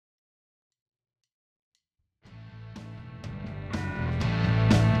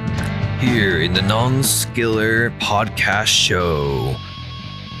Here in the Nonskiller podcast show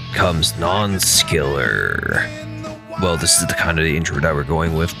comes Nonskiller. Well, this is the kind of intro that we're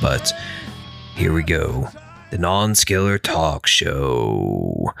going with, but here we go. The Nonskiller Talk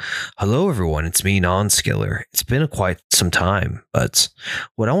Show. Hello, everyone. It's me, Nonskiller. It's been quite some time, but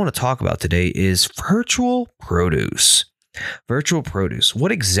what I want to talk about today is virtual produce. Virtual produce.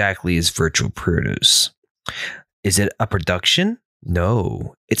 What exactly is virtual produce? Is it a production?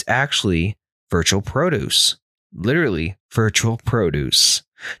 No, it's actually virtual produce. Literally virtual produce.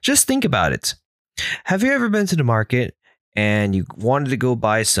 Just think about it. Have you ever been to the market and you wanted to go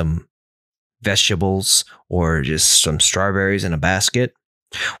buy some vegetables or just some strawberries in a basket?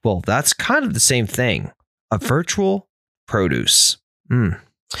 Well, that's kind of the same thing. A virtual produce.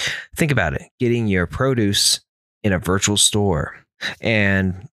 Think about it. Getting your produce in a virtual store.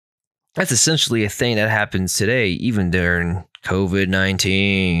 And that's essentially a thing that happens today, even during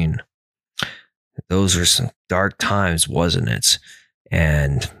COVID-19. Those were some dark times, wasn't it?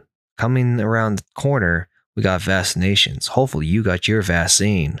 And coming around the corner, we got vaccinations. Hopefully you got your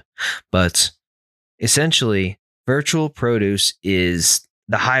vaccine. But essentially, virtual produce is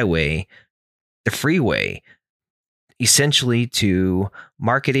the highway, the freeway, essentially to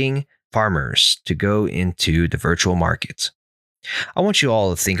marketing farmers to go into the virtual market. I want you all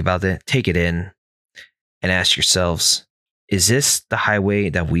to think about it, take it in, and ask yourselves, is this the highway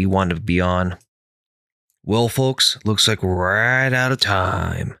that we want to be on? Well, folks, looks like we're right out of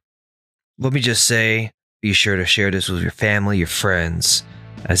time. Let me just say, be sure to share this with your family, your friends,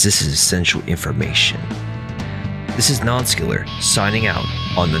 as this is essential information. This is Nonskiller signing out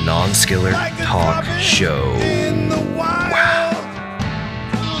on the Nonskiller Talk Show.